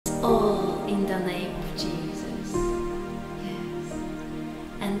all in the name of Jesus. Yes.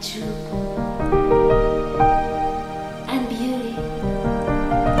 And truth and beauty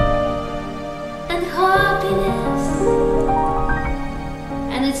and happiness,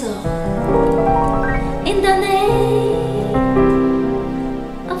 and it's all in the name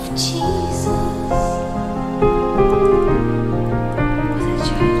of Jesus. What a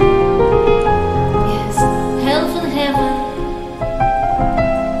joy. Yes, health and heaven,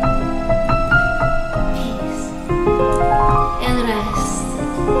 peace and rest,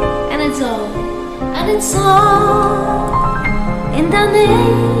 and it's all in the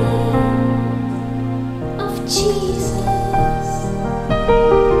name of Jesus.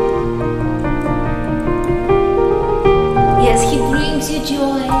 Yes, He brings you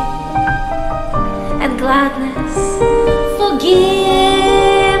joy and gladness,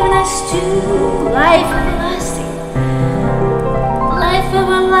 forgiveness too, life everlasting,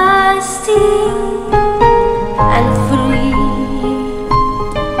 and free.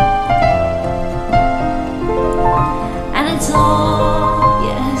 And it's all,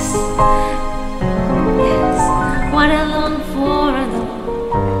 yes, yes, what I long for and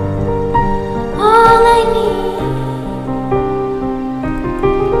all I need.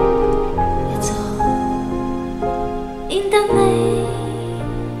 It's all in the name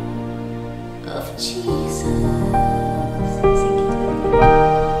of Jesus. Sing it with me.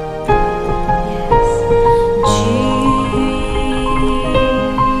 Yes, Jesus.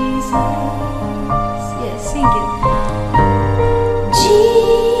 Yes, sing it.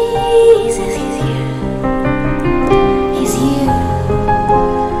 Jesus, He's here. He's here,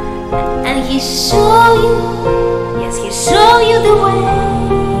 and He show you. Yes, He show you the way.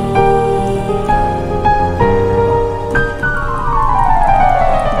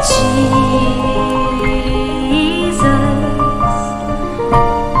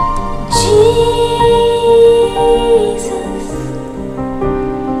 Jesus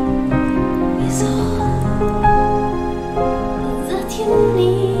is all that you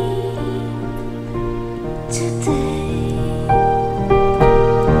need today.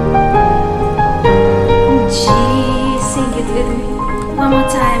 Sing it with me one more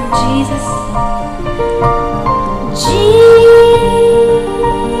time. Jesus, Jesus,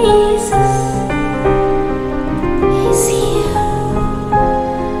 He's here,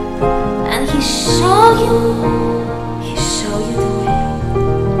 and He show you the way.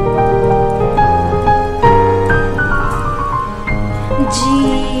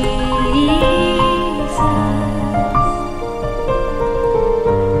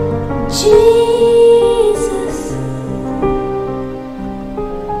 Jesus,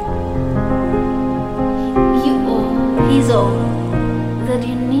 He's all that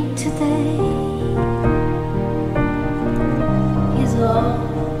you need today. He's all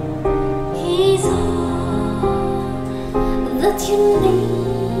that you need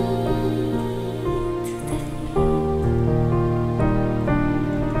today.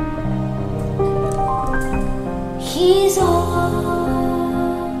 He's all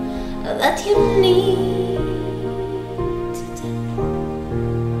that you need.